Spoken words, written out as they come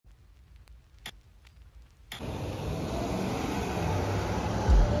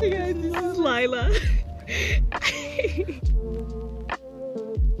Hey guys, this is Lila.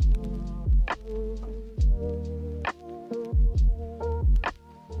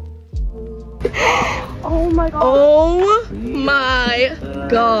 Oh my god. Oh my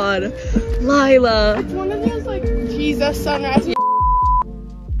god. Lila. It's one of those like Jesus sunrise.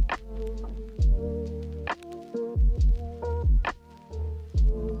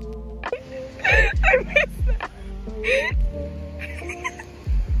 I missed that.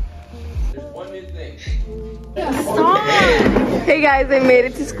 Stop. Hey guys, I made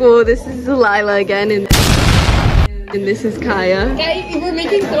it to school. This is Lila again, and this is Kaya. Hey, we're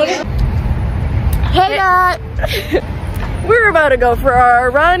making fun of. Hey guys! We're about to go for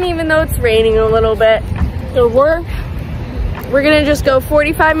our run, even though it's raining a little bit. So we're gonna just go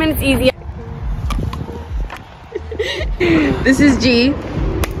 45 minutes easy. This is G,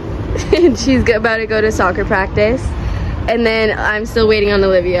 and she's about to go to soccer practice. And then I'm still waiting on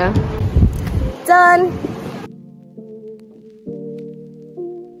Olivia. Done.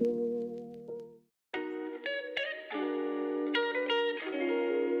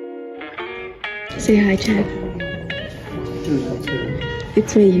 Say hi, Chad.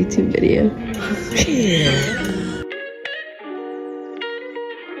 It's my YouTube video.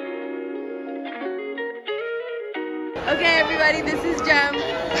 Okay, everybody, this is Jem.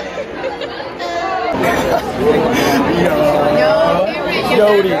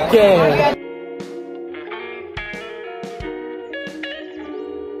 Jody gang.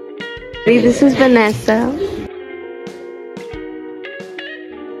 This is Vanessa.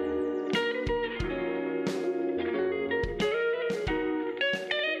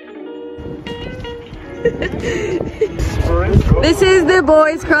 This is the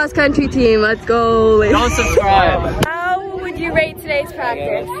boys cross country team. Let's go. Don't subscribe. How would you rate today's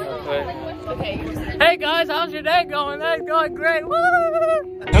practice? Hey guys, how's your day going? That's going great. Woo!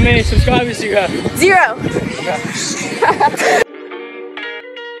 How many subscribers do you have? 0.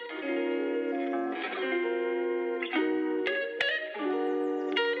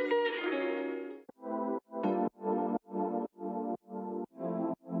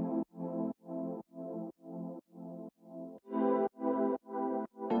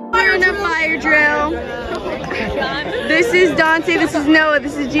 We're in a fire drill. This is Dante, this is Noah,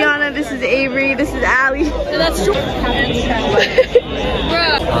 this is Gianna, this is Avery, this is Allie. That's true.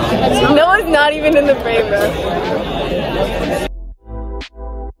 Noah's not even in the frame though.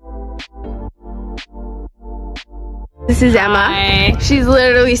 This is Emma. Hi. She's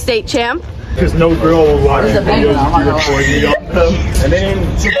literally state champ. Because no girl will watch videos if you record me on them. And then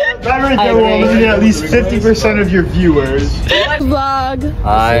that right there will eliminate at least 50% of your viewers. Vlog.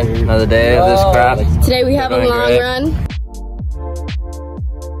 Hi, another day of this crap. Today we have a Going long great. run.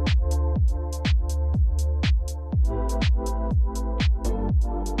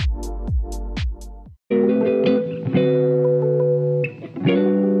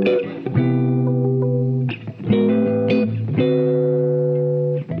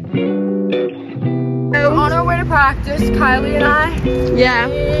 On our way to practice, Kylie and I. Yeah.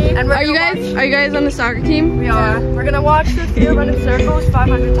 And we're Are you guys on the soccer team? We are. We're gonna watch the field run in circles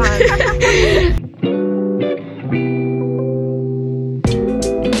 500 times.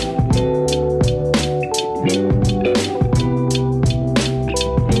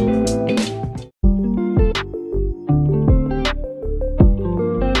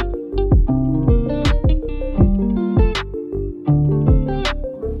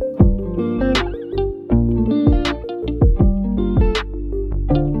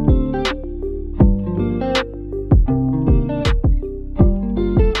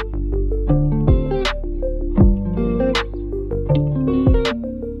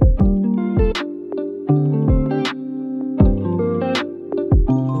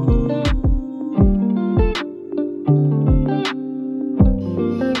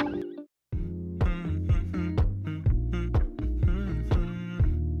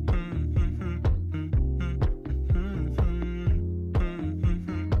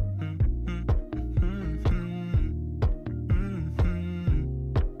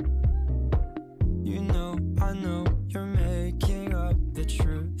 I know you're making up the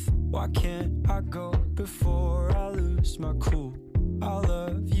truth. Why can't I go before I lose my cool?